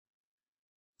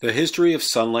The history of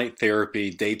sunlight therapy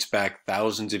dates back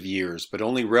thousands of years, but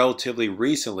only relatively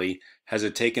recently has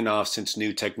it taken off since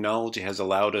new technology has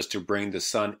allowed us to bring the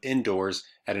sun indoors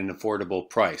at an affordable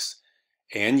price.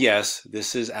 And yes,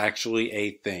 this is actually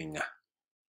a thing.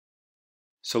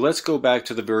 So let's go back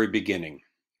to the very beginning.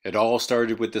 It all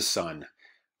started with the sun.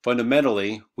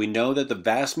 Fundamentally, we know that the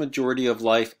vast majority of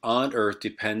life on Earth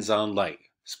depends on light,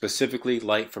 specifically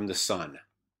light from the sun.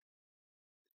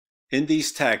 In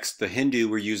these texts, the Hindu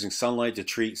were using sunlight to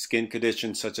treat skin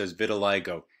conditions such as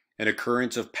vitiligo, an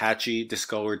occurrence of patchy,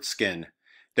 discolored skin.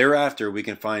 Thereafter, we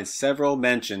can find several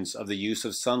mentions of the use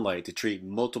of sunlight to treat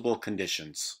multiple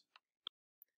conditions.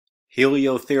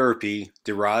 Heliotherapy,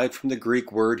 derived from the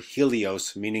Greek word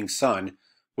helios, meaning sun,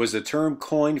 was the term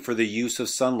coined for the use of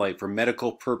sunlight for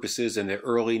medical purposes in the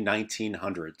early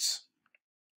 1900s.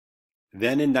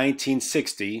 Then in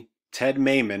 1960, Ted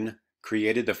Maiman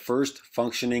created the first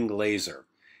functioning laser.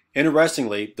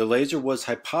 Interestingly, the laser was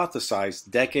hypothesized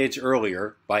decades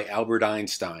earlier by Albert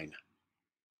Einstein.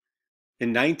 In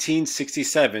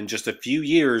 1967, just a few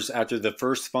years after the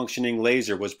first functioning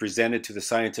laser was presented to the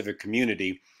scientific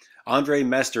community, Andre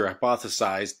Mester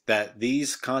hypothesized that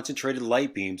these concentrated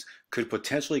light beams could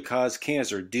potentially cause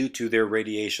cancer due to their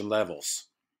radiation levels.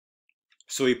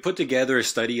 So he put together a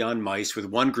study on mice, with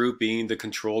one group being the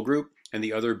control group and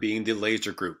the other being the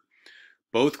laser group.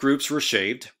 Both groups were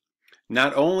shaved.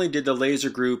 Not only did the laser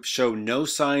group show no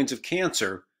signs of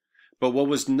cancer, but what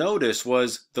was noticed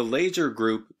was the laser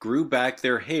group grew back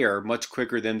their hair much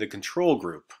quicker than the control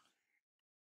group.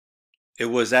 It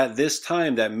was at this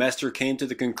time that Mester came to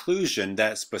the conclusion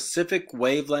that specific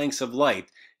wavelengths of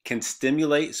light can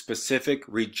stimulate specific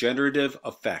regenerative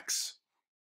effects.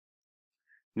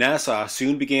 NASA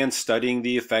soon began studying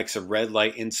the effects of red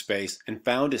light in space and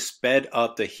found it sped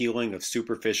up the healing of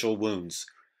superficial wounds.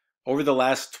 Over the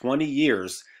last 20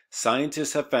 years,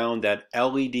 scientists have found that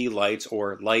LED lights,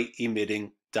 or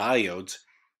light-emitting diodes,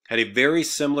 had a very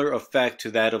similar effect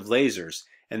to that of lasers,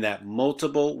 and that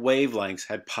multiple wavelengths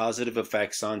had positive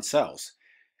effects on cells.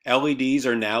 LEDs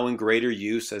are now in greater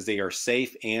use as they are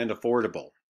safe and affordable.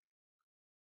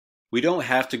 We don't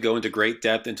have to go into great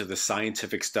depth into the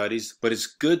scientific studies, but it's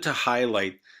good to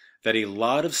highlight that a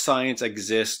lot of science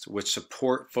exists which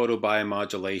support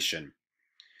photobiomodulation.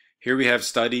 Here we have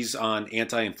studies on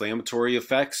anti-inflammatory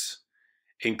effects,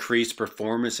 increased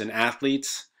performance in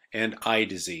athletes, and eye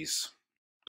disease.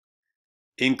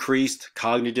 Increased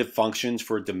cognitive functions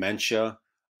for dementia,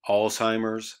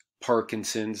 Alzheimer's,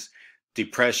 Parkinson's,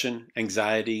 depression,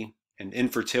 anxiety, and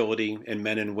infertility in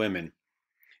men and women.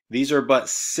 These are but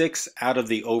 6 out of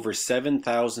the over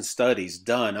 7,000 studies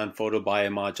done on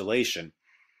photobiomodulation.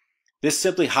 This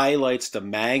simply highlights the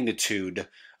magnitude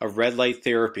of red light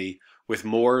therapy, with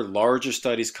more larger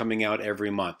studies coming out every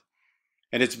month.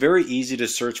 And it's very easy to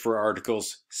search for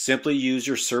articles. Simply use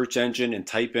your search engine and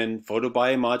type in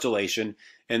photobiomodulation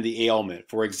and the ailment.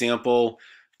 For example,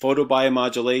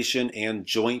 photobiomodulation and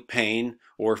joint pain,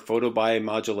 or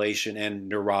photobiomodulation and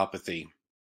neuropathy.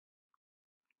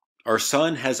 Our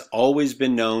sun has always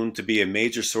been known to be a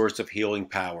major source of healing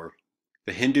power.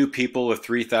 The Hindu people of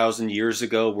 3,000 years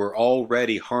ago were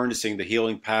already harnessing the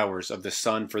healing powers of the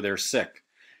sun for their sick.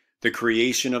 The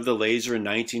creation of the laser in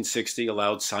 1960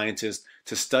 allowed scientists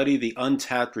to study the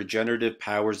untapped regenerative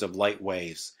powers of light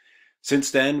waves. Since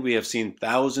then, we have seen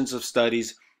thousands of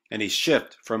studies and a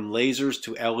shift from lasers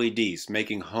to LEDs,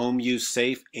 making home use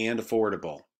safe and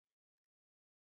affordable.